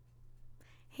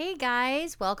Hey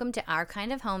guys, welcome to Our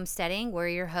Kind of Homesteading. We're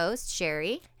your hosts,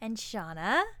 Sherry. And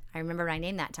Shauna. I remember my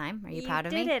name that time. Are you proud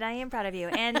of me? You did it. I am proud of you.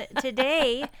 And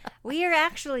today we are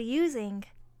actually using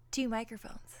 2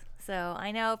 microphones. So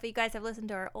I know if you guys have listened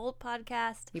to our old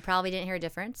podcast. You probably didn't hear a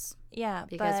difference. Yeah.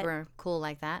 Because we're cool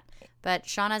like that. But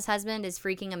Shauna's husband is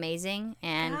freaking amazing.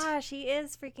 And gosh, he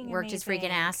is freaking amazing. Worked his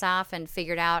freaking ass off and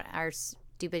figured out our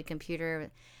stupid computer.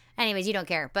 Anyways, you don't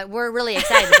care. But we're really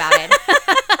excited about it.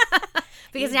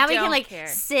 Because now we can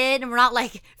sit and we're not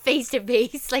face to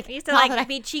face. We used to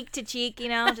be cheek to cheek,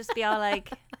 just be all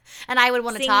and I would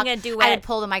want to talk. A duet. I would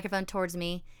pull the microphone towards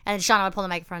me, and then Shauna would pull the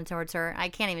microphone towards her. I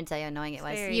can't even tell you how annoying it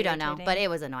was. You don't know, but it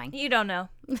was annoying. You don't know.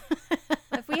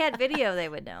 If we had video, they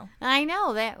would know. I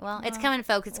know that. Well, it's coming,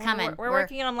 folks. It's coming. We're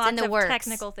working on lots of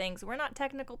technical things. We're not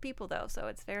technical people, though, so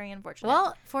it's very unfortunate.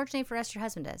 Well, fortunately for us, your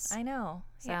husband is. I know.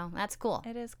 So that's cool.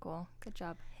 It is cool. Good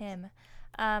job, him.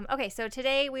 Okay, so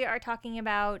today we are talking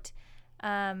about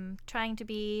trying to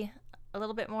be a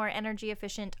little bit more energy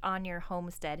efficient on your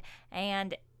homestead.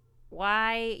 And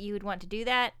why you would want to do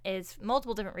that is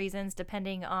multiple different reasons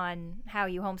depending on how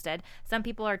you homestead. Some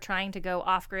people are trying to go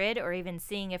off-grid or even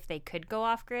seeing if they could go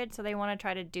off-grid. So they want to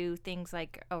try to do things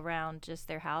around just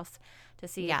their house to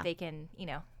see if they can,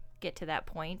 get to that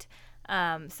point.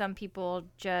 Some people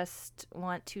just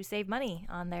want to save money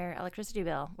on their electricity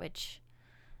bill, which...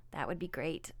 that would be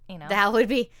great, That would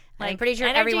be, I'm pretty sure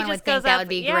everyone would think that would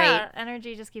be great. Yeah,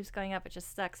 energy just keeps going up. It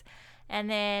just sucks. And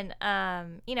then,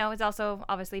 it's also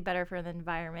obviously better for the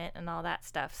environment and all that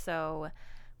stuff. So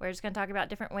we're just going to talk about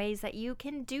different ways that you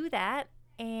can do that.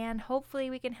 And hopefully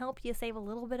we can help you save a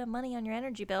little bit of money on your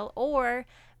energy bill or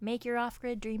make your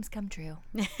off-grid dreams come true.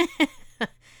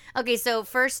 Okay, so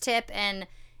first tip, and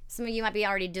some of you might be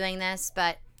already doing this,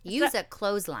 but... use a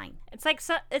clothesline. It's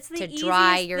it's the to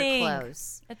dry easiest your thing.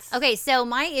 clothes. Okay, so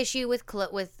my issue with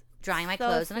drying my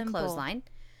clothes on a clothesline,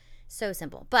 so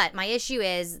simple. But my issue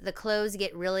is the clothes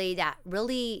get really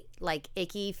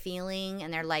icky feeling,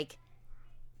 and they're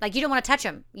you don't want to touch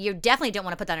them. You definitely don't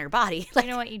want to put that on your body. You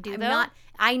know what you do though?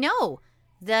 I know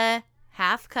the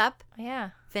half cup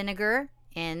vinegar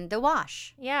in the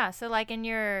wash. Yeah, so in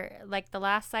your the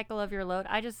last cycle of your load,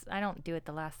 I don't do it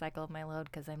the last cycle of my load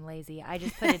because I'm lazy. I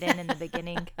just put it in the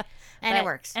beginning, and it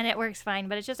works. And it works fine.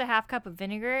 But it's just a half cup of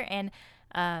vinegar and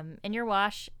in your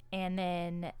wash, and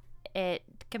then it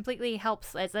completely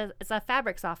helps. It's a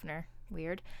fabric softener.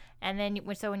 Weird. And then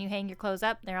when you hang your clothes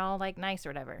up, they're all nice or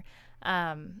whatever.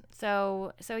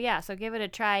 So give it a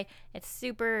try. It's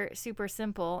super super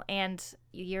simple, and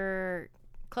your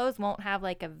clothes won't have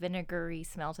a vinegary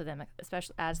smell to them,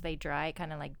 especially as they dry. It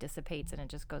kind of dissipates and it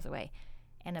just goes away.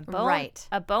 And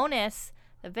a bonus,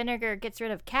 the vinegar gets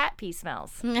rid of cat pee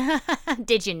smells.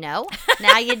 Did you know?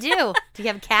 Now you do. Do you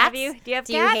have cats? Do you have cats?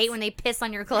 Do you hate when they piss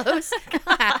on your clothes?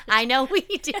 I know we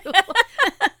do.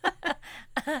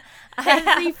 It's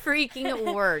the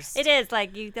freaking worst. It is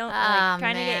you don't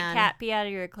trying to get cat pee out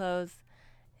of your clothes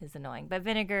is annoying, but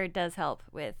vinegar does help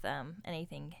with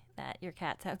anything that your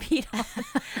cats have peed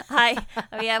on.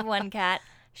 We have one cat,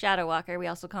 Shadow Walker. We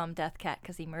also call him Death Cat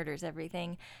because he murders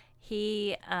everything.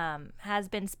 He has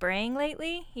been spraying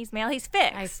lately. He's male. He's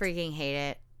fixed. I freaking hate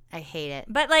it. I hate it.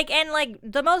 But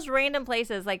the most random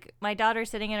places, my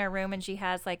daughter's sitting in her room and she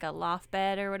has a loft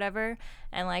bed or whatever,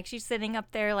 and she's sitting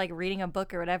up there reading a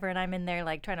book or whatever, and I'm in there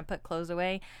trying to put clothes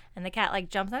away, and the cat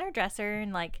jumps on her dresser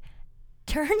and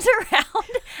turns around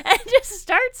and just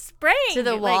starts spraying to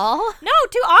the wall. No,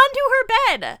 onto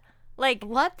her bed.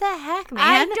 What the heck, man?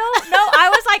 I don't know. I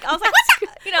was like, what's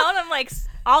that? And I'm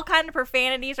all kind of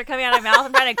profanities are coming out of my mouth.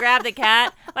 I'm trying to grab the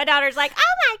cat. My daughter's like,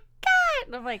 oh my God.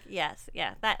 And I'm like, yes,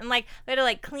 yeah, that. And we had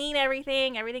to clean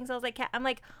everything. Everything smells like cat. I'm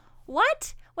like,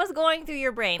 what was going through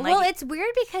your brain? Well, it's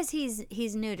weird because he's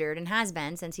neutered and has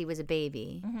been since he was a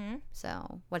baby. Mm-hmm.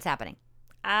 So what's happening?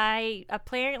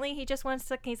 Apparently he just wants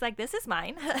to. He's like, this is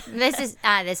mine. this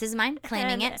is mine.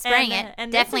 Claiming it, spraying it.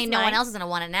 And definitely no one else is gonna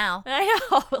want it now. I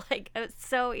know. It's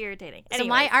so irritating.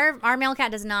 Anyways. So our male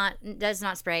cat does not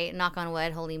spray. Knock on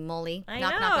wood. Holy moly.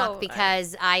 Knock.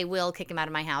 Because I will kick him out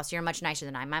of my house. You're much nicer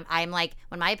than I'm. I'm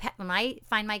when I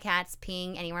find my cats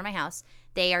peeing anywhere in my house,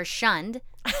 they are shunned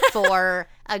for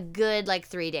a good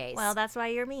 3 days. Well, that's why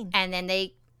you're mean. And then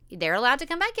they're allowed to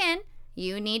come back in.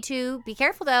 You need to be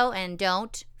careful, though, and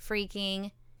don't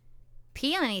freaking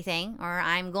pee on anything, or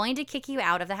I'm going to kick you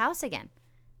out of the house again.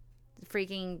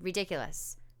 Freaking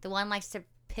ridiculous. The one likes to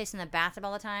piss in the bathtub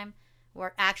all the time,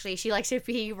 or actually, she likes to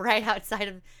pee right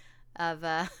outside of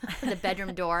the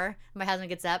bedroom door. My husband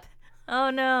gets up. Oh,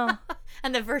 no.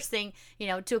 And the first thing,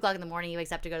 2 o'clock in the morning, he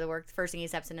wakes up to go to work. The first thing he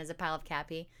steps in is a pile of cat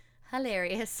pee.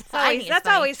 hilarious. That's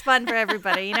always fun for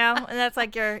everybody, you know? And that's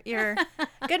like your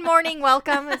good morning,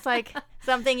 welcome. It's like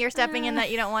something you're stepping in that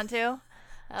you don't want to.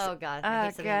 Oh, God. I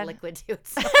hate something liquid, too.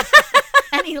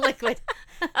 Any liquid.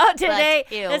 Oh, today,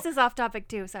 Like, ew. this is off topic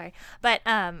too, sorry. But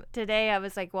today I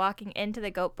was like walking into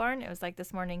the goat barn. It was like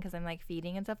this morning because I'm like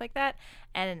feeding and stuff like that.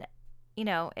 And, you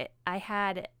know, I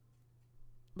had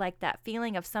like that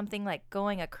feeling of something like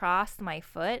going across my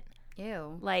foot.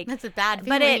 Ew. Like, That's a bad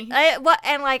but feeling. I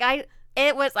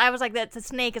was like, that's a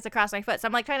snake is across my foot. So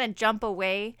I'm like trying to jump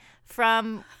away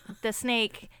from the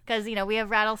snake because, you know, we have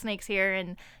rattlesnakes here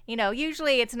and, you know,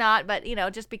 usually it's not, but, you know,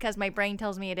 just because my brain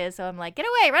tells me it is. So I'm like, get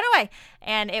away, run away.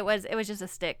 And it was just a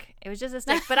stick. It was just a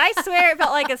stick. But I swear it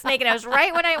felt like a snake. And it was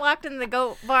right when I walked in the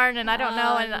goat barn and I don't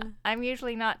know. And I'm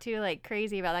usually not too like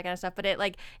crazy about that kind of stuff. But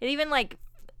it even like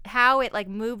how it like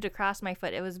moved across my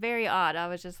foot. It was very odd. I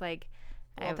was just like.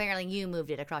 Well, apparently you moved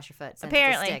it across your foot. Since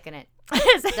Apparently. It's a stick and it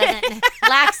doesn't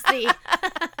lacks the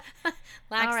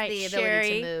All right, the ability Sherry,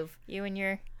 to move. You and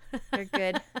your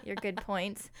good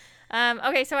points.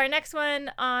 Okay, so our next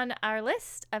one on our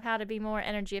list of how to be more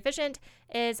energy efficient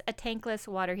is a tankless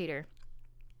water heater.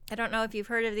 I don't know if you've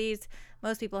heard of these.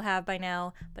 Most people have by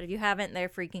now, but if you haven't, they're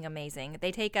freaking amazing.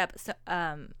 They take up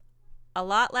a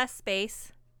lot less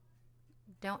space.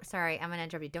 Sorry, I'm gonna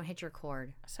interrupt you. Don't hit your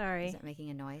cord. Sorry. Is it making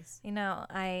a noise? You know,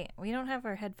 we don't have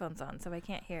our headphones on, so I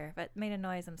can't hear. If it made a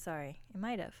noise, I'm sorry. It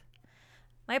might have.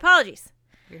 My apologies.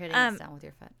 You're hitting it down with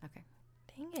your foot. Okay.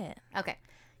 Dang it. Okay.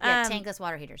 Yeah, tankless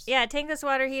water heaters. Yeah, tankless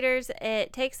water heaters.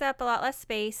 It takes up a lot less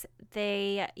space.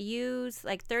 They use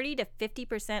like 30 to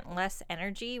 50% less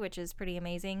energy, which is pretty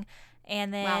amazing.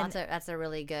 And then wow, that's a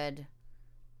really good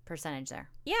percentage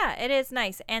there. Yeah, it is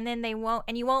nice. And then you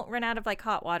won't run out of like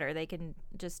hot water. They can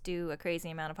just do a crazy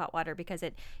amount of hot water because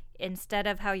instead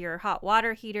of how your hot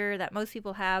water heater that most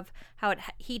people have, how it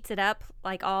heats it up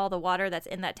like all the water that's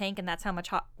in that tank, and that's how much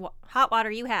hot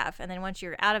water you have. And then once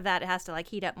you're out of that, it has to like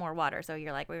heat up more water. So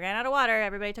you're like, we ran out of water,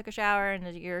 everybody took a shower,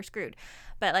 and you're screwed.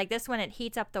 But like this one, it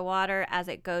heats up the water as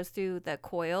it goes through the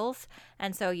coils,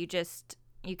 and so you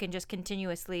can just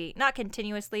not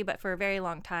continuously, but for a very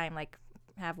long time, like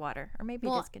have water, or maybe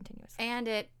just continuous. And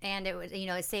it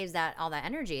it saves all that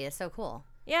energy. It's so cool.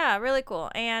 Yeah, really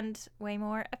cool and way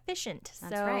more efficient.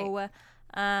 That's right.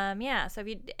 Yeah. So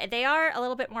they are a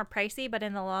little bit more pricey, but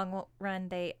in the long run,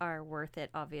 they are worth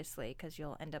it, obviously, because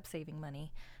you'll end up saving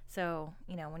money. So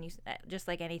when you just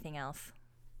like anything else,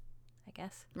 I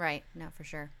guess. Right. No, for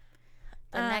sure.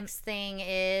 The next thing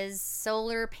is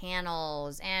solar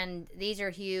panels, and these are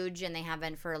huge, and they have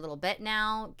been for a little bit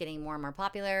now, getting more and more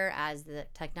popular as the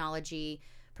technology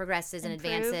progresses and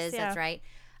advances. Yeah. That's right.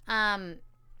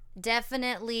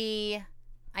 Definitely,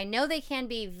 I know they can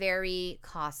be very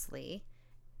costly,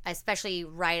 especially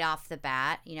right off the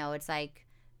bat. It's like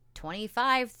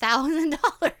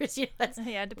 $25,000.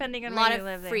 Yeah, depending on a lot where of you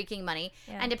live there. freaking money,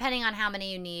 Yeah. and depending on how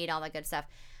many you need, all that good stuff.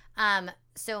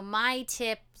 So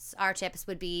our tips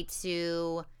would be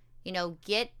to,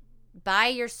 buy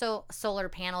your solar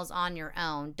panels on your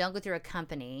own. Don't go through a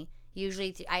company.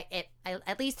 Usually,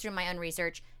 at least through my own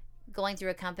research, going through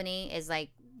a company is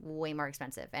like way more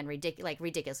expensive and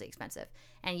ridiculously expensive.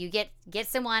 And you get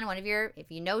someone,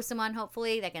 if you know someone,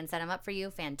 hopefully that can set them up for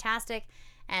you, fantastic.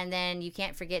 And then you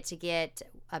can't forget to get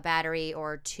a battery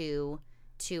or two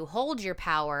to hold your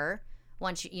power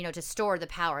once to store the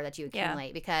power that you accumulate.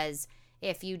 Yeah. Because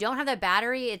if you don't have that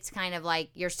battery, it's kind of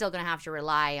like you're still going to have to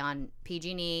rely on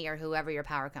PG&E or whoever your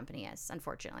power company is,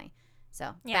 unfortunately.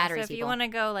 So batteries. So if you want to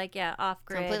go off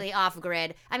grid, completely off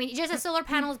grid. I mean, just the solar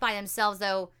panels by themselves,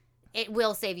 though, it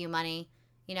will save you money.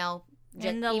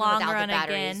 In the long run,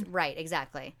 batteries. again, right?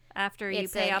 Exactly. After you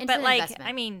pay off, but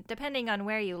I mean, depending on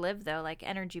where you live, though,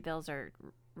 energy bills are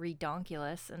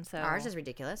redonkulous, and so ours is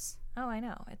ridiculous. Oh, I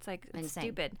know. It's insane.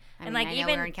 Stupid. I know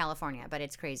even we're in California, but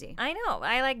it's crazy. I know.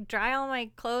 I dry all my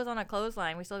clothes on a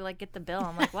clothesline. We still get the bill.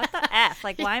 I'm like, what the F?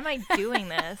 Why am I doing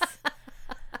this?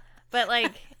 But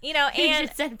and you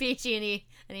should send PG&E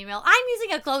an email. I'm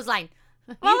using a clothesline.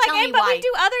 Well, but we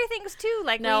do other things too.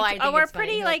 We're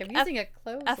pretty I'm using a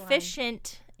clothesline.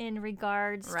 Efficient in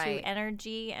regards to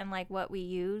energy and what we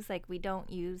use. We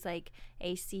don't use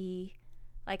AC,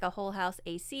 a whole house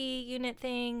AC unit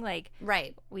thing.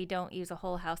 Right. We don't use a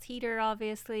whole house heater,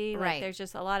 obviously. Right. There's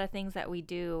just a lot of things that we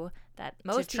do that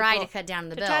most to try people, to cut down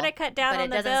the bill. To try to cut down on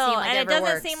the bill. And it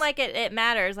doesn't seem like it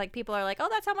matters. People are like, oh,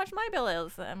 that's how much my bill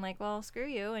is. I'm like, well, screw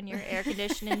you and your air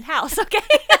conditioning house, okay?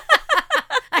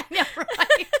 I know,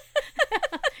 right?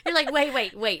 You're like,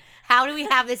 wait. How do we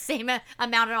have the same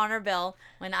amount on our bill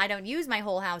when I don't use my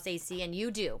whole house AC and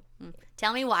you do?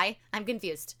 Tell me why. I'm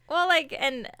confused. Well, like,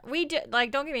 and we do,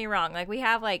 like, don't get me wrong. Like, we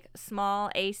have, like,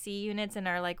 small AC units in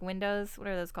our, like, windows. What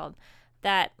are those called?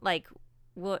 That, like,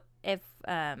 will, if,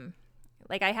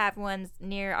 like, I have ones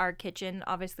near our kitchen,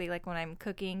 obviously, like, when I'm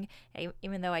cooking,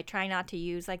 even though I try not to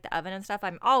use, like, the oven and stuff,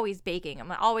 I'm always baking.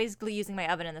 I'm always using my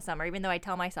oven in the summer, even though I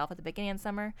tell myself at the beginning of the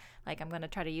summer, like, I'm going to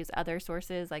try to use other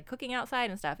sources, like cooking outside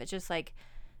and stuff. It's just, like,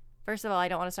 first of all, I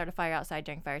don't want to start a fire outside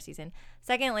during fire season.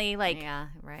 Secondly, like... Yeah,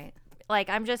 right. Like,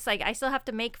 I'm just, like, I still have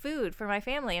to make food for my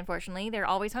family, unfortunately. They're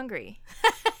always hungry.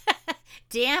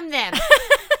 Damn them.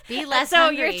 Be less so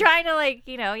hungry. You're trying to, like,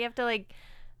 you know, you have to, like,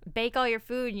 bake all your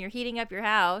food and you're heating up your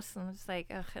house. And it's like,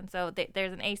 ugh. And so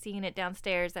there's an AC unit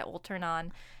downstairs that will turn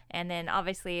on. And then,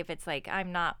 obviously, if it's, like,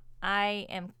 I'm not high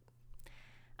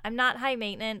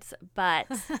maintenance, but...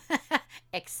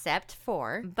 Except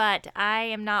for... But I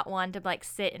am not one to, like,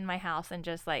 sit in my house and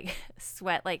just, like,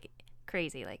 sweat, like...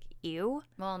 crazy, like, ew.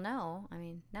 Well, no, I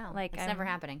mean, no, like, it's never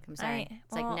happening. I'm sorry,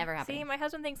 it's like never happening. See, my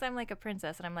husband thinks I'm like a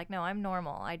princess, and I'm like, no, I'm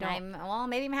normal. I don't. Well,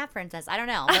 maybe I'm half princess. I don't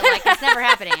know, but like, it's never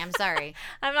happening. I'm sorry.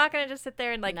 I'm not gonna just sit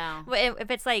there and like, no. If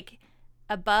it's like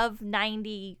above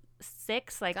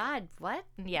 96, like, God, what?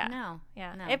 Yeah, no.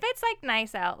 If it's like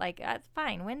nice out, like, it's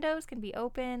fine. Windows can be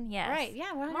open. Yes, right.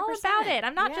 Yeah, 100%. I'm all about it.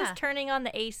 I'm not just turning on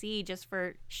the AC just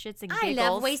for shits and giggles. I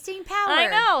love wasting power. I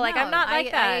know, like, I'm not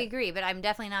like that. I agree, but I'm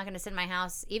definitely not going to sit in my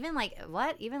house. Even like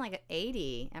what? Even like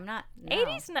 80. I'm not. No.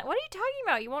 80's not. What are you talking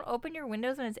about? You won't open your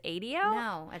windows when it's 80 out?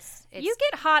 No, it's you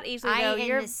get hot easily though.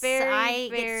 You're very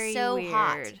get so weird.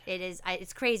 hot. It is.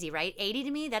 It's crazy, right? 80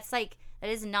 to me, that's like that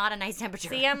is not a nice temperature.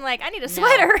 See, I'm like, I need a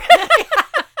sweater.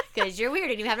 Because you're weird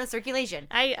and you have no circulation.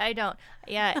 I don't.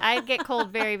 Yeah, I get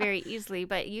cold very, very easily.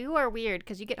 But you are weird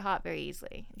because you get hot very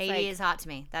easily. It's 80 is hot to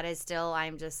me. That is still,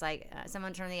 I'm just like,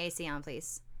 someone turn the AC on,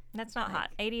 please. That's not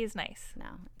hot. 80 is nice. No,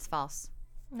 it's false.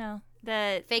 No.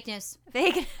 The fake news.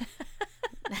 Fake.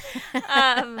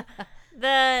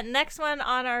 The next one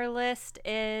on our list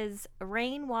is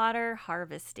rainwater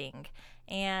harvesting.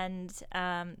 And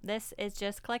this is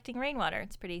just collecting rainwater.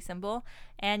 It's pretty simple.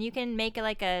 And you can make it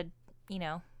like a, you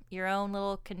know, your own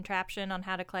little contraption on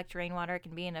how to collect rainwater. It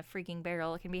can be in a freaking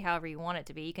barrel. It can be however you want it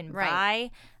to be. You can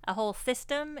buy a whole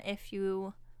system if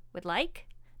you would like.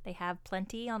 They have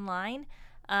plenty online.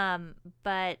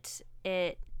 But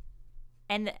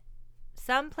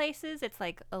some places it's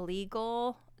like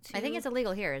illegal. I think it's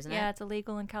illegal here, isn't it? Yeah, it's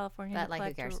illegal in California to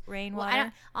collect rainwater.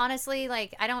 Well, honestly,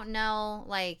 like, I don't know,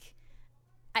 like,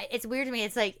 it's weird to me.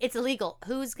 It's like, it's illegal.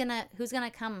 Who's gonna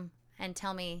come and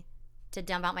tell me to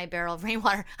dump out my barrel of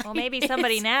rainwater? Well, maybe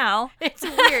somebody now. It's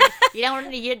weird. You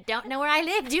don't know where I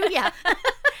live, do you?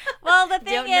 Well, the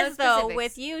thing is, though,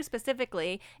 with you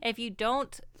specifically, if you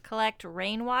don't collect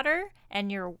rainwater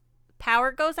and your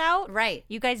power goes out, right?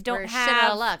 You guys don't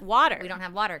have water. We don't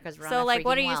have water because we're on so, a like,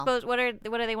 what are you well. supposed? What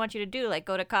do they want you to do? Like,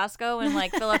 go to Costco and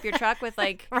like fill up your truck with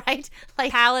like right,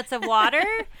 like pallets of water.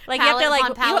 Like you have to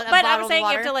like, but I'm saying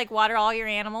you have to like water all your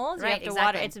animals. Right, you have to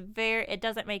water. It's it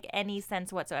doesn't make any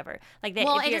sense whatsoever. Like,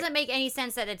 well, it doesn't make any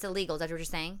sense that it's illegal. Is that what you're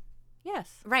saying?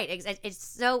 Yes. Right. It's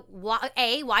so.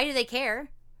 Why do they care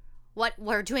what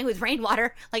we're doing with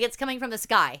rainwater? Like, it's coming from the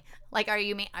sky. Like,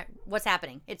 what's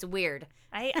happening? It's weird.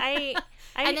 And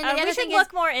then we should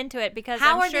look more into it because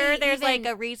I'm sure there's like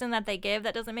a reason that they give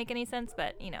that doesn't make any sense,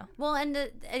 but you know. Well, and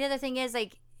the other thing is,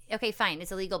 like, okay, fine,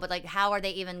 it's illegal, but like, how are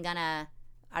they even gonna?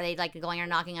 Are they like going or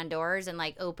knocking on doors and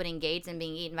like opening gates and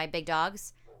being eaten by big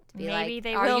dogs? To be Maybe like,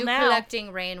 they are will you now.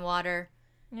 collecting rainwater?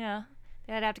 Yeah,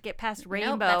 they'd have to get past Rainbow.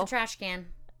 Nope, that's a trash can.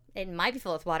 It might be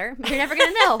full with water. You're never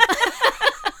gonna know.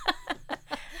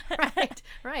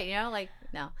 Right. You know, like,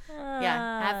 no.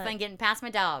 Yeah, have fun getting past my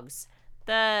dogs.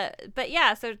 But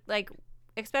yeah, so like,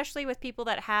 especially with people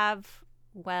that have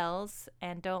wells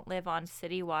and don't live on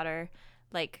city water,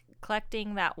 like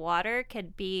collecting that water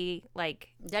could be like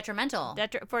detrimental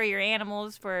for your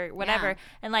animals, for whatever. Yeah.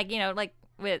 And like, you know, like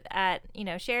at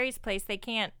Sherry's place, they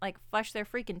can't like flush their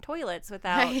freaking toilets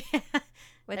without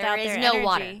there is their no energy.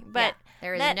 water. But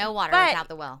there is no water without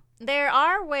the well. There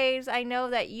are ways I know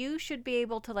that you should be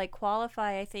able to like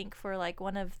qualify, I think, for like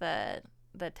one of the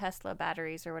Tesla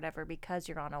batteries or whatever because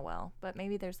you're on a well. But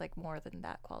maybe there's like more than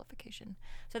that qualification.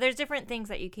 So there's different things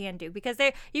that you can do because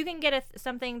you can get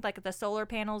something like the solar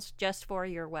panels just for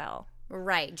your well.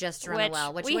 Right, just from the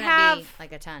well, which wouldn't be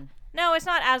like a ton. No, it's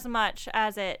not as much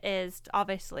as it is,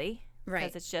 obviously. Right.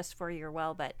 Because it's just for your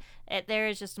well, but there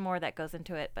is just more that goes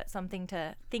into it, but something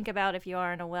to think about if you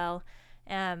are in a well.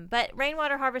 But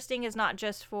rainwater harvesting is not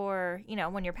just for,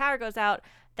 when your power goes out,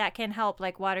 that can help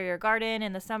like water your garden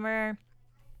in the summer.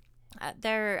 I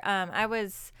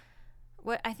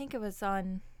think it was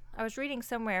on I was reading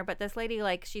somewhere, but this lady,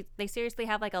 like, they seriously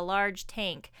have like a large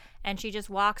tank, and she just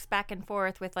walks back and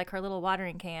forth with like her little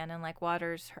watering can and like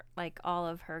waters her, like all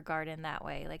of her garden that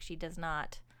way. Like, she does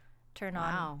not turn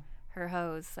on her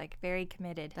hose. Like, very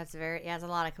committed. That's it's a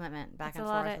lot of commitment back and a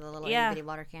lot forth of- with a little yeah. itty bitty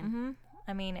water can. Mm-hmm.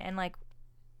 I mean, and like,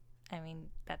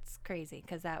 that's crazy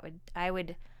because I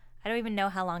don't even know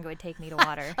how long it would take me to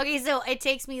water. Okay, so it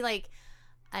takes me like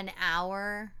an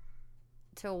hour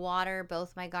to water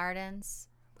both my gardens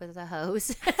with a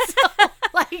hose.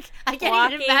 So, like, I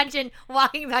can't even imagine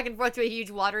walking back and forth to a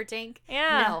huge water tank.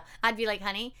 Yeah. No, I'd be like,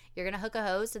 honey, you're going to hook a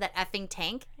hose to that effing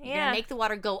tank. You're going Yeah. to make the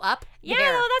water go up. Yeah,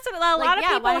 there. well, that's what a lot of yeah,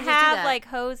 people why don't you do have, that? like,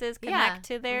 hoses connect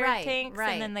to their right, tanks,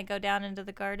 right. and then they go down into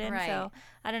the garden. Right. So,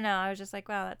 I don't know. I was just like,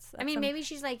 wow, that's I mean, maybe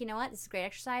she's like, you know what? This is great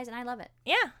exercise, and I love it.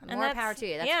 yeah. More power to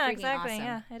you. That's yeah, freaking exactly. awesome.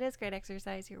 Yeah, it is great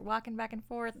exercise. You're walking back and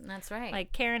forth, That's right.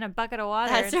 like carrying a bucket of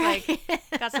water. That's it's right.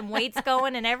 like got some weights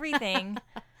going and everything.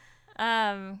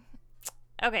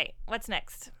 Okay, what's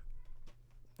next?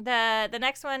 The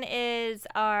next one is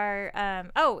our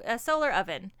a solar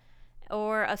oven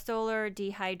or a solar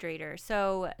dehydrator.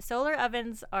 So solar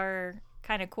ovens are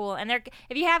kind of cool, and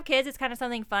if you have kids, it's kind of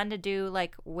something fun to do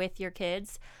like with your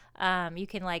kids. You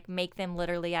can like make them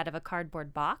literally out of a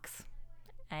cardboard box,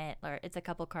 or it's a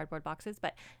couple cardboard boxes,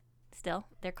 but still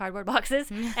they're cardboard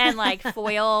boxes, and like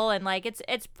foil, and like it's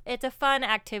a fun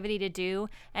activity to do,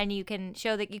 and you can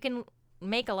show that you can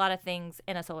make a lot of things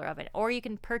in a solar oven, or you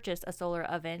can purchase a solar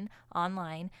oven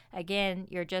online. Again,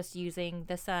 you're just using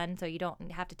the sun, so you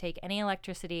don't have to take any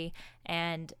electricity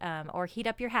and or heat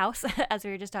up your house as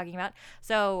we were just talking about.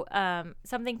 So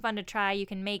something fun to try. You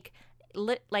can make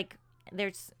like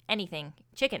there's anything.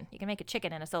 Chicken, you can make a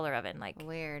chicken in a solar oven. Like,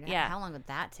 weird. Yeah. How long would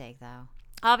that take, though?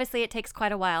 obviously it takes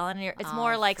quite a while, and it's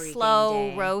more like freaking slow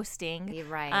day. roasting. You're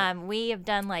right. We have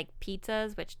done like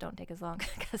pizzas, which don't take as long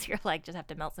because you're like just have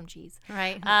to melt some cheese.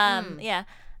 Right. Yeah,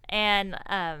 and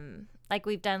like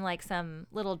we've done like some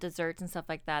little desserts and stuff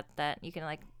like that you can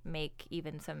like make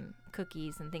even some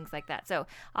cookies and things like that. So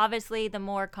obviously the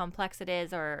more complex it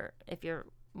is, or if you're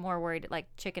more worried like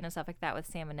chicken and stuff like that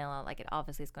with salmonella, like it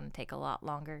obviously is going to take a lot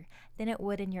longer than it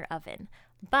would in your oven.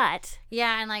 But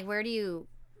yeah, and like where do you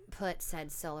put said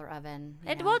solar oven?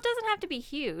 well, it doesn't have to be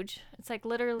huge. It's like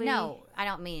literally. No, I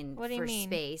don't mean What do you for mean?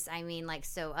 space. I mean like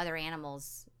so other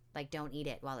animals like don't eat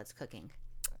it while it's cooking.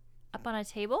 Up on a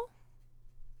table.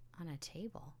 On a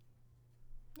table.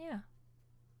 Yeah.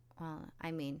 Well,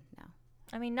 I mean, no.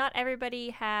 I mean, not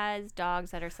everybody has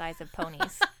dogs that are size of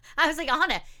ponies. I was like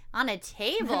on a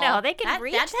table. No, they can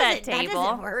reach that That table.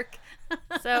 doesn't work.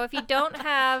 So if you don't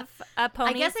have a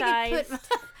I guess I pony-sized could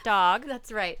put. dog,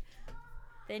 That's right.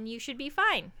 then you should be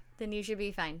fine. Then you should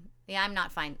be fine. Yeah, I'm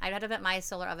not fine. I'd have to put my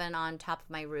solar oven on top of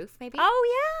my roof, maybe.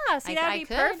 Oh yeah, see that'd be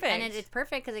could, perfect. and it's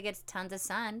perfect because it gets tons of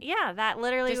sun. Yeah, that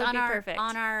literally Just would on be our perfect.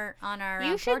 on our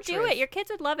You should porch do roof. it. Your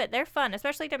kids would love it. They're fun,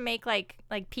 especially to make like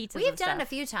pizzas. We've and done it a stuff.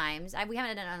 few times. We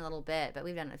haven't done it in a little bit, but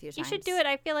we've done it a few You times. should do it.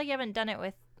 I feel like you haven't done it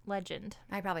with Legend.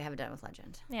 I probably haven't done it with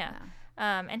Legend. Yeah. No.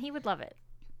 And he would love it.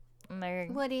 And they're-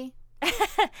 Would he?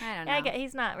 I don't know.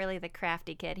 He's not really the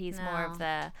crafty kid. He's more of No.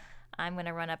 the I'm going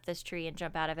to run up this tree and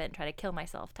jump out of it and try to kill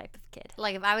myself type of kid.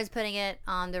 Like if I was putting it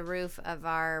on the roof of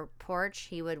our porch,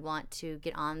 he would want to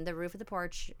get on the roof of the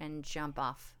porch and jump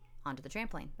off onto the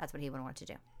trampoline. That's what he would want to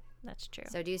do. That's true.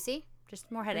 So do you see? Just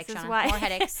more headaches, This is Shauna. why More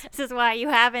headaches. This is why you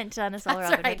haven't done a solar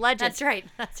That's oven right. with Legend. That's right.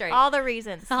 That's right. All the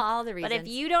reasons. All the reasons. But if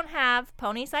you don't have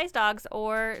pony-sized dogs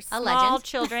or small Legend.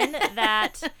 children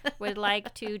that would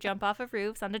like to jump off of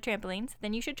roofs onto trampolines,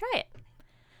 then you should try it.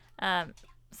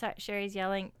 Sorry, Sherry's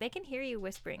yelling. They can hear you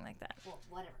whispering like that. Well,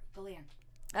 whatever. Go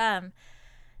in.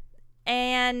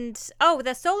 And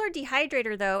the solar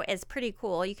dehydrator though is pretty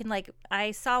cool. You can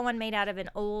I saw one made out of an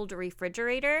old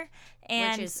refrigerator,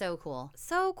 and Which is so cool.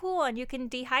 so cool. And you can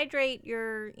dehydrate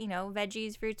your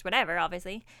veggies, fruits, whatever.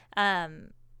 Obviously,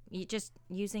 you just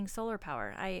using solar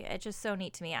power. It's just so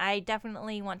neat to me. I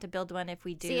definitely want to build one if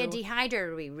we do. See, a dehydrator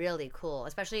would be really cool,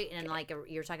 especially in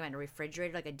you're talking about a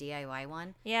refrigerator, like a DIY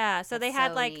one. Yeah, so they That's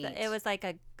had so it neat. was like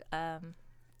a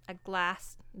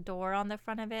glass door on the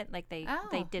front of it. Like they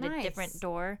did nice. a different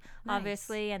door, Nice.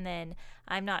 obviously, and then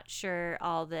I'm not sure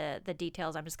all the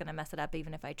details. I'm just gonna mess it up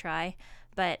even if I try.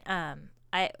 But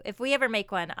if we ever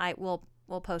make one,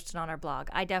 we'll post it on our blog.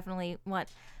 I definitely want.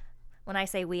 When I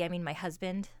say we, I mean my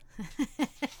husband.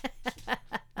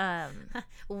 My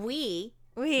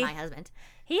husband.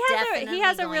 He has Definitely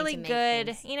a going really to make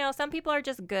good, things. some people are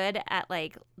just good at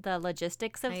like the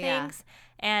logistics of Yeah. things,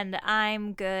 and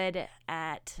I'm good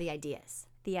at The ideas.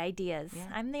 the ideas. Yeah.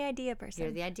 I'm the idea person.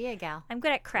 You're the idea gal. I'm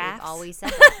good at crafts. We've always said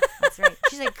that. That's right.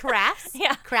 She's like, crafts?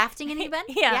 Yeah. Crafting anyone?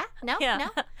 Yeah. No? Yeah.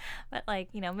 No? But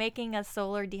like, making a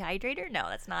solar dehydrator? No,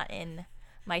 that's not in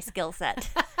my skill set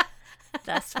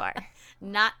thus far.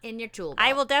 Not in your tool belt.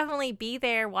 I will definitely be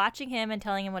there watching him and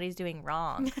telling him what he's doing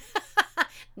wrong.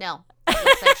 No. It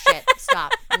looks like shit.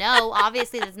 Stop. No,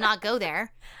 obviously does not go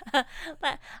there.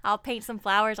 I'll paint some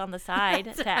flowers on the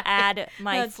side to add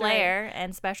my That's flair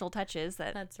and special touches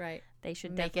that That's right. they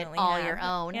should Make it definitely all have. your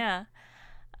own. Yeah.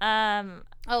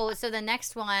 Oh, so the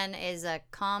next one is a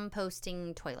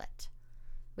composting toilet.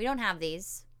 We don't have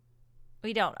these.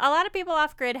 We don't. A lot of people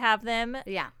off grid have them.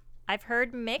 Yeah. I've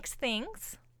heard mixed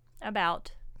things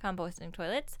about composting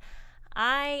toilets.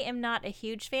 I am not a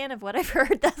huge fan of what I've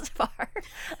heard thus far.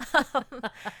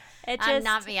 It just,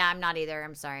 I'm not either.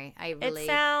 I'm sorry. I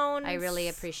really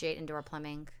appreciate indoor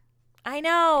plumbing. I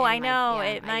know. I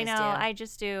just do. I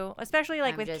just do. Especially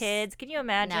like with kids. Can you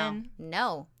imagine?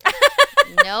 No.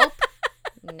 Nope.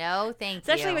 No, thank you.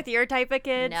 Especially with your type of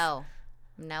kids. No.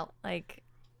 Like,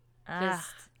 no.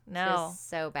 Just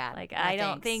so bad. Like, No, I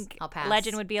don't thanks. think I'll pass.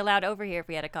 Legend would be allowed over here if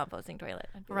we had a composting toilet.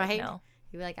 I'd be like, Right? no.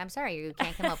 You'd be like, I'm sorry, you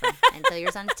can't come over until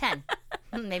your son's 10.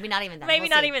 Maybe not even then. Maybe We'll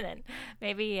not see. even then.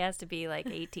 Maybe he has to be like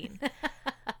 18.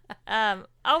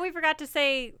 We forgot to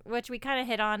say, which we kind of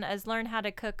hit on, is learn how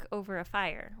to cook over a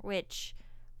fire, which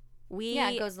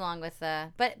it goes along with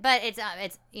but it's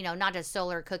not just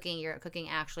solar cooking. You're cooking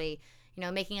actually,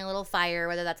 making a little fire,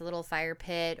 whether that's a little fire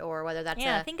pit or whether that's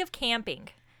think of camping.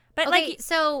 But okay,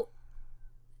 so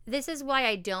this is why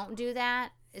I don't do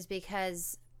that, is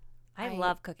because I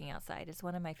love cooking outside. It's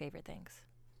one of my favorite things.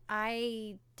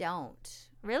 I don't.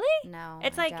 Really? No.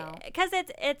 It's I like, don't. because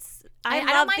I don't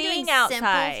love mind being doing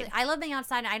outside. I love being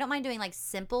outside. I don't mind doing like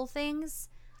simple things,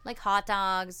 like hot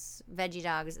dogs, veggie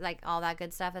dogs, like all that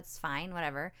good stuff. It's fine,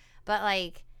 whatever. But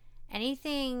like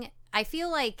anything, I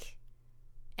feel like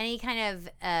any kind of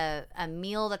a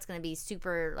meal that's going to be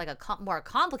super like a more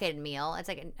complicated meal, it's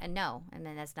like a no, and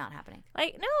then that's not happening.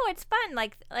 Like, no, it's fun.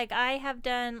 Like I have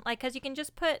done, like, because you can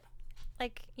just put,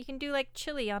 like, you can do like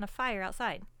chili on a fire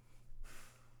outside.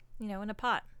 In a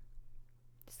pot.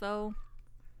 Slowly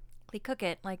cook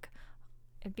it. Like,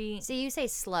 it'd be. See, you say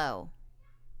slow.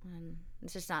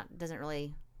 It's just doesn't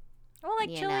really. Well,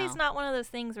 like, chili's not one of those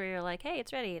things where you're like, hey,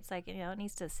 it's ready. It's like, it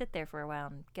needs to sit there for a while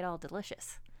and get all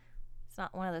delicious. It's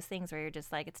not one of those things where you're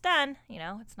just like, it's done.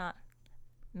 It's not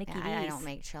Mickey D's. I don't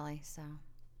make chili, so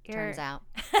turns out.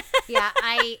 Yeah,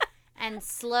 and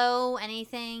slow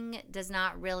anything does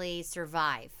not really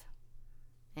survive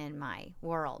in my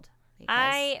world.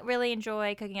 I really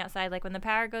enjoy cooking outside. Like, when the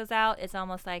power goes out, it's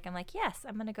almost like I'm like, yes,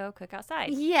 I'm going to go cook outside.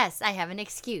 Yes, I have an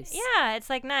excuse. Yeah, it's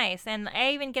like nice. And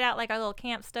I even get out like our little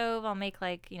camp stove. I'll make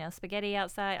like, spaghetti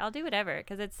outside. I'll do whatever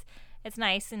because it's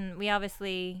nice. And we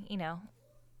obviously,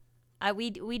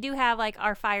 we do have like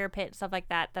our fire pit and stuff like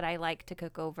that I like to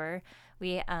cook over.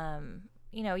 We,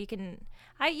 you can,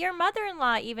 your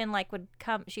mother-in-law even like would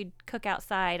come, she'd cook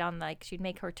outside on like, she'd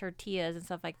make her tortillas and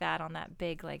stuff like that on that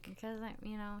big like. Because,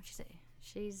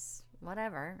 she's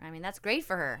whatever. I mean, that's great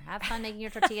for her. Have fun making your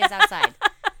tortillas outside.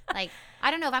 Like, I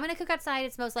don't know. If I'm going to cook outside,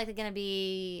 it's most likely going to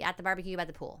be at the barbecue by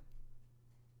the pool.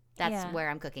 That's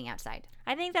where I'm cooking outside.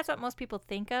 I think that's what most people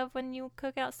think of when you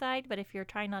cook outside. But if you're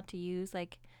trying not to use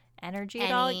like energy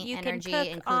at all, you can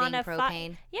cook on a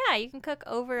fire. Yeah, you can cook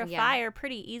over a fire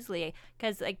pretty easily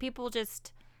because like people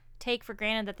just take for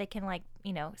granted that they can like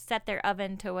set their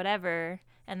oven to whatever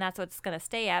and that's what's gonna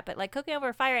stay at. But like cooking over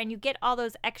a fire, and you get all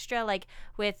those extra like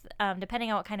with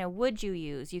depending on what kind of wood you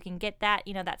use, you can get that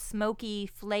that smoky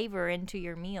flavor into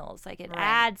your meals. Like it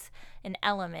adds an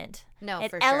element. No,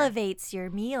 it for elevates your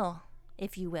meal,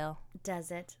 if you will.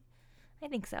 Does it? I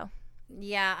think so.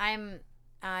 Yeah,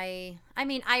 I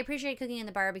mean, I appreciate cooking in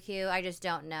the barbecue. I just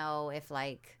don't know if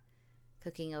like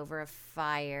cooking over a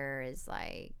fire is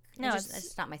like it's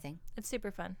just not my thing. It's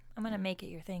super fun. I'm gonna make it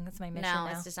your thing. That's my mission. No,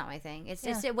 now. It's just not my thing. It's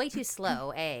just way too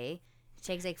slow. It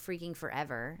takes like freaking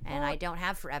forever, and I don't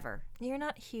have forever. You're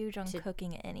not huge on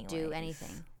cooking anyway. Do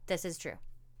anything. This is true.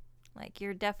 Like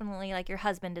you're definitely like your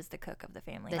husband is the cook of the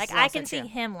family. This like is I also can see true.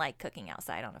 him like cooking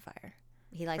outside on a fire.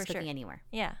 He likes cooking anywhere.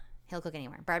 Yeah, he'll cook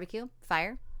anywhere. Barbecue,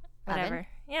 fire, whatever. Oven,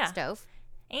 yeah, stove.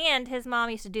 And his mom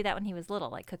used to do that when he was little,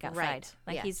 like cook outside. Right.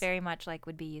 Like yes. he's very much like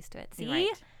would be used to it. See, right.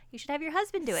 You should have your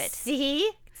husband do it.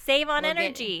 See, save on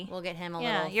energy. We'll get him a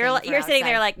little. You're sitting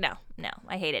there like no,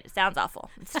 I hate it. It sounds awful.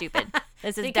 It's stupid.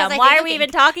 This is Because dumb. Why are we even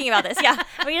talking about this? Yeah,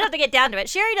 we don't have to get down to it.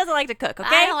 Sherry doesn't like to cook. Okay,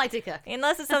 I don't like to cook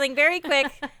unless it's something very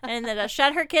quick and that'll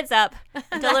shut her kids up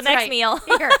until the next meal.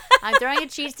 Here, I'm throwing a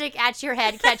cheese stick at your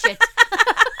head. Catch it.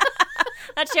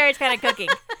 That's Sherry's kind of cooking.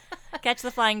 Catch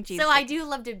the flying cheese. So I do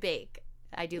love to bake.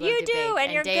 I do love You to do, bake.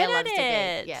 and you're Dea good at loves to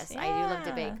bake. it. Yes, I do love to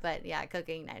Yeah. bake. But yeah,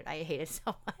 cooking, I hate it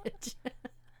so much.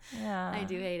 Yeah. I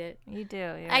do hate it. You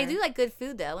do. I do like good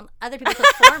food though, and other people cook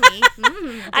for me.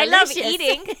 I love Delicious.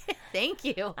 eating. Thank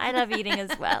you. I love eating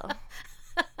as well.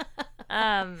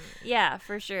 Yeah,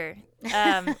 for sure.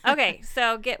 Okay,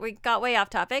 so we got way off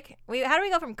topic. How do we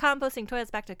go from composting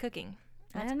toilets back to cooking?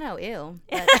 I don't know. Ew.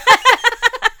 But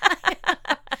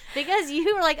because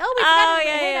you were like, oh, we forgot Oh to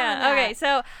hit yeah. on that. Okay,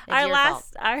 so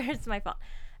It's your it's my fault.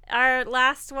 Our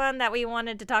last one that we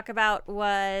wanted to talk about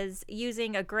was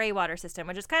using a gray water system,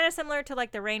 which is kind of similar to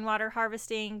like the rainwater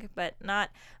harvesting, but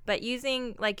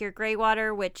using like your gray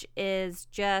water, which is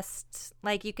just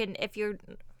like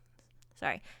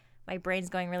sorry, my brain's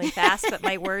going really fast, but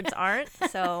my words aren't.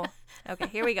 So, okay,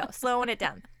 here we go. Slowing it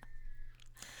down.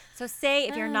 So say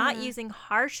if you're not using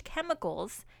harsh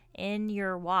chemicals in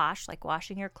your wash, like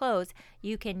washing your clothes,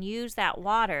 you can use that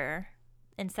water.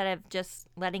 Instead of just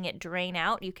letting it drain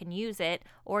out, you can use it,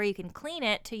 or you can clean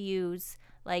it to use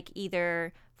like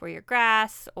either for your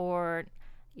grass or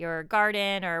your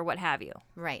garden or what have you.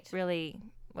 Right. Really,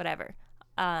 whatever.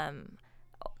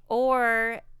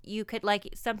 Or you could, like,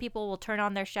 some people will turn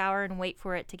on their shower and wait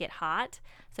for it to get hot.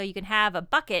 So you can have a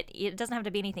bucket. It doesn't have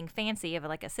to be anything fancy of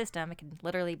like a system. It can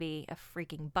literally be a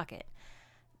freaking bucket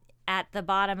at the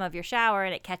bottom of your shower,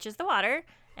 and it catches the water,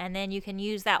 and then you can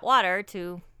use that water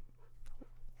to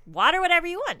water whatever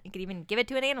you want. You could even give it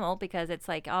to an animal, because it's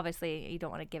like, obviously you don't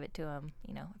want to give it to them,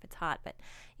 if it's hot, but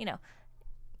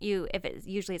if it's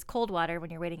usually it's cold water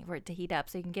when you're waiting for it to heat up.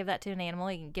 So you can give that to an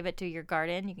animal, you can give it to your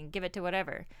garden, you can give it to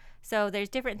whatever. So there's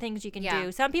different things you can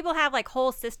do. Some people have like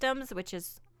whole systems, which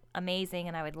is amazing,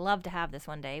 and I would love to have this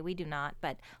one day. We do not,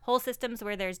 but whole systems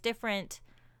where there's different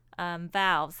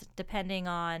valves depending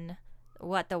on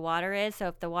what the water is. So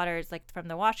if the water is like from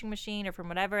the washing machine or from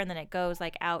whatever, and then it goes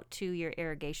like out to your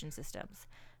irrigation systems.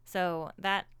 So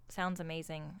that sounds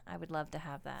amazing. I would love to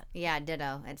have that. Yeah,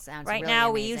 ditto. It sounds right really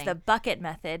now amazing. we use the bucket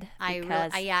method. I would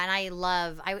love to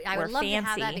have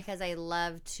that, fancy. because I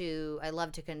love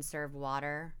to conserve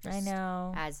water. I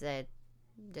know. As a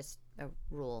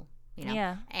rule,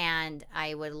 Yeah. And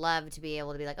I would love to be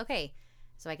able to be like, okay,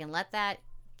 so I can let that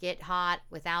get hot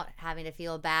without having to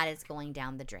feel bad it's going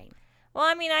down the drain. Well,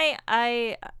 I mean,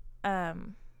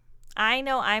 I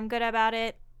know I'm good about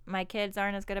it. My kids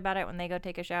aren't as good about it when they go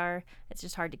take a shower. It's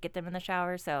just hard to get them in the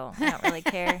shower, so I don't really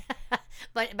care.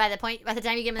 But by the time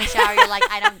you get them in the shower, you're like,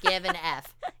 I don't give an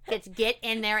F. It's get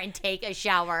in there and take a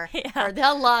shower for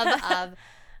the love of.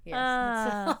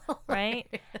 Yes, right?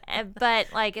 But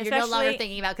like, you're no longer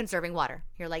thinking about conserving water.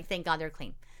 You're like, thank God they're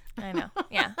clean. I know,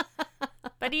 yeah.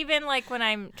 But even like when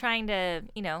I'm trying to,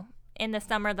 in the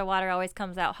summer, the water always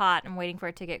comes out hot. I'm waiting for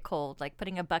it to get cold. Like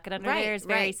putting a bucket under there is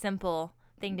very simple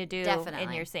thing to do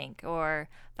in your sink, or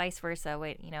vice versa.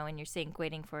 In your sink,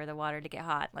 waiting for the water to get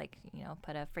hot. Like,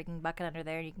 put a freaking bucket under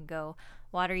there, and you can go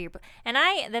water your. And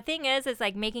the thing is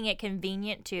like making it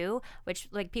convenient too, which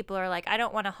like people are like, I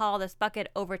don't want to haul this bucket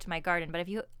over to my garden. But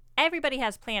everybody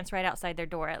has plants right outside their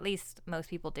door. At least most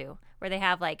people do, where they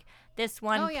have like this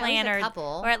one plant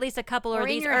or at least a couple, or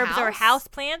these herbs or house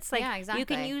plants. Like, exactly. You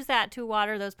can use that to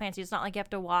water those plants. It's not like you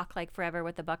have to walk like forever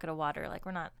with a bucket of water. Like,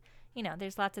 we're not.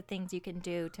 There's lots of things you can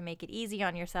do to make it easy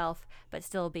on yourself, but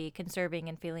still be conserving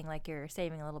and feeling like you're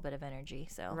saving a little bit of energy.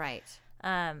 So right.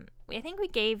 I think we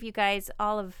gave you guys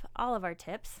all of our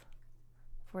tips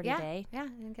for today. Yeah,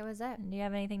 I think it was it. Do you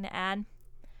have anything to add?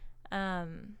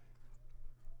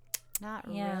 Not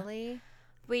really.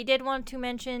 We did want to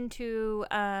mention to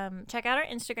check out our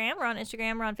Instagram. We're on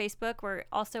Instagram. We're on Facebook. We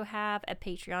also have a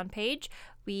Patreon page.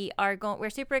 We're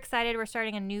super excited. We're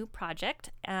starting a new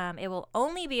project. It will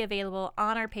only be available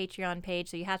on our Patreon page,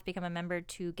 so you have to become a member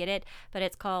to get it. But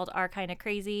it's called Our Kinda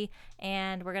Crazy,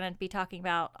 and we're going to be talking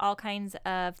about all kinds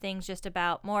of things,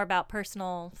 more about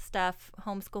personal stuff,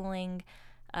 homeschooling,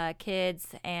 kids,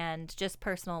 and just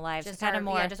personal lives. Just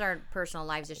our personal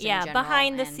lives, just in general,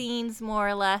 behind the scenes, more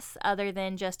or less, other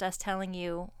than just us telling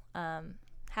you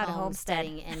how to homestead.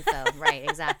 Homesteading info. Right,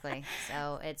 exactly.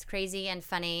 So it's crazy and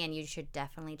funny, and you should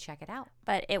definitely check it out.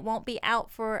 But it won't be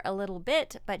out for a little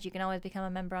bit, but you can always become a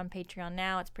member on Patreon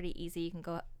now. It's pretty easy. You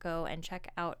can go and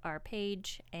check out our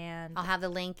page, and I'll have the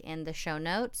link in the show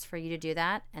notes for you to do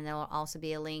that, and there will also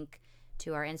be a link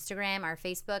to our Instagram, our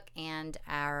Facebook, and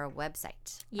our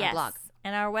website, our blog.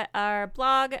 And our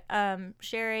blog,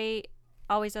 Sherry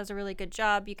always does a really good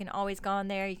job. You can always go on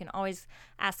there. You can always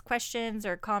ask questions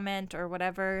or comment or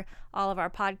whatever. All of our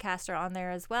podcasts are on there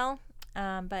as well.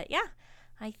 But yeah,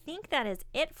 I think that is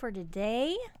it for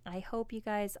today. I hope you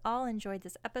guys all enjoyed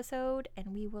this episode,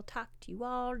 and we will talk to you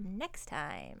all next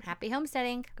time. Happy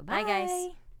homesteading. Goodbye,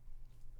 guys.